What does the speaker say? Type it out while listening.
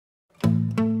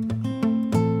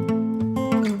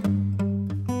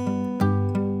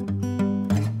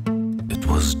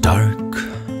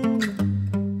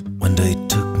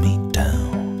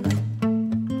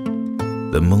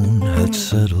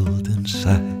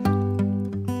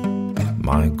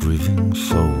my grieving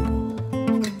soul.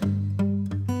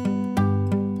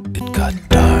 It got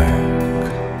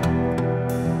dark.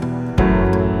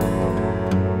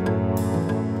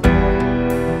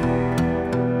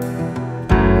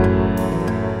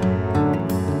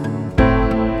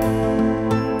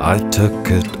 I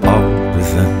took it all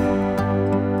within,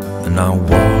 and I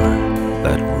wore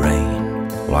that rain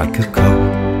like a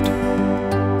coat.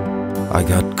 I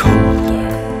got colder.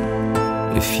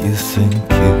 If you think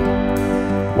you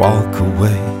walk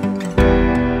away,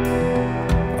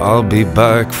 I'll be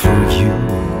back for you.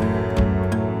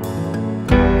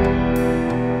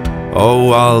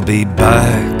 Oh, I'll be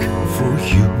back for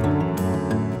you.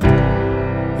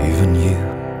 Even you,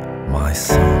 my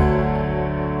son.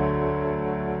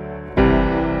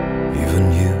 Even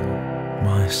you,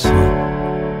 my son.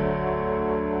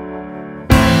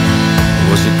 It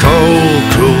was a cold,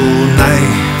 cruel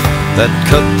knife that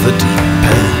cut the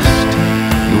deepest.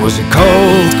 It was a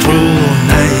cold, cruel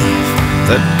knife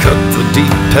that cut the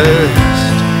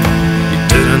deepest. You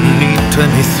didn't need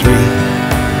 23,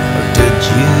 or did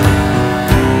you?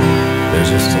 There's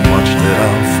just so much that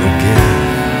I'll forgive.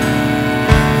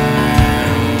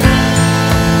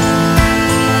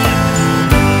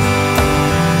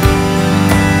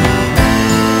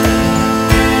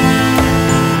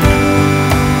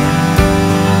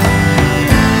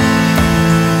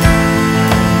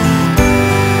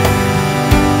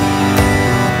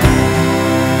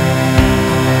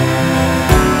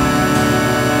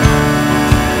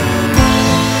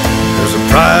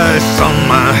 Price on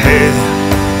my head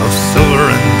of silver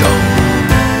and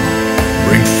gold.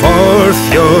 Bring forth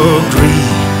your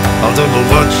greed, I'll double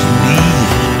what you need.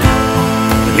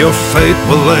 Your fate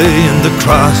will lay in the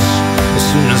cross as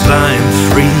soon as I am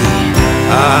free.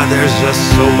 Ah, there's just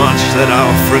so much that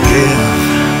I'll forgive.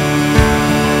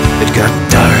 It got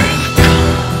dark.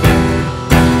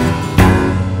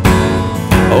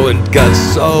 Oh, it got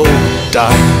so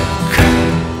dark.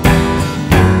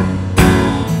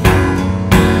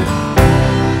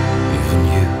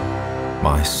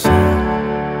 My son,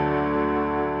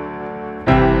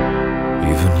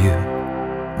 even you,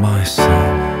 my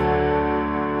son.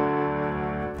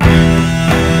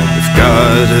 If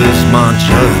God is my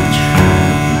judge,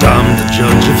 and I'm the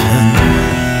judge of him,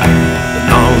 then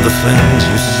all the things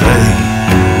you say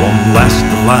won't last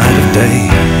the light of day.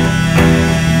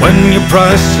 When your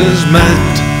price is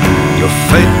met, your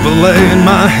fate will lay in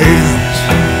my hands.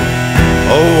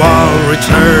 Oh, I'll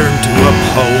return to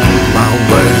uphold my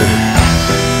word.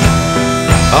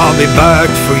 I'll be back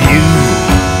for you.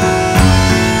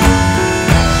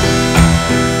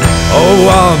 Oh,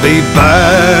 I'll be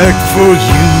back for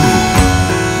you.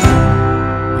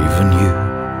 Even you.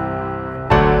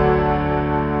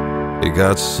 It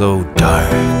got so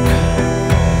dark.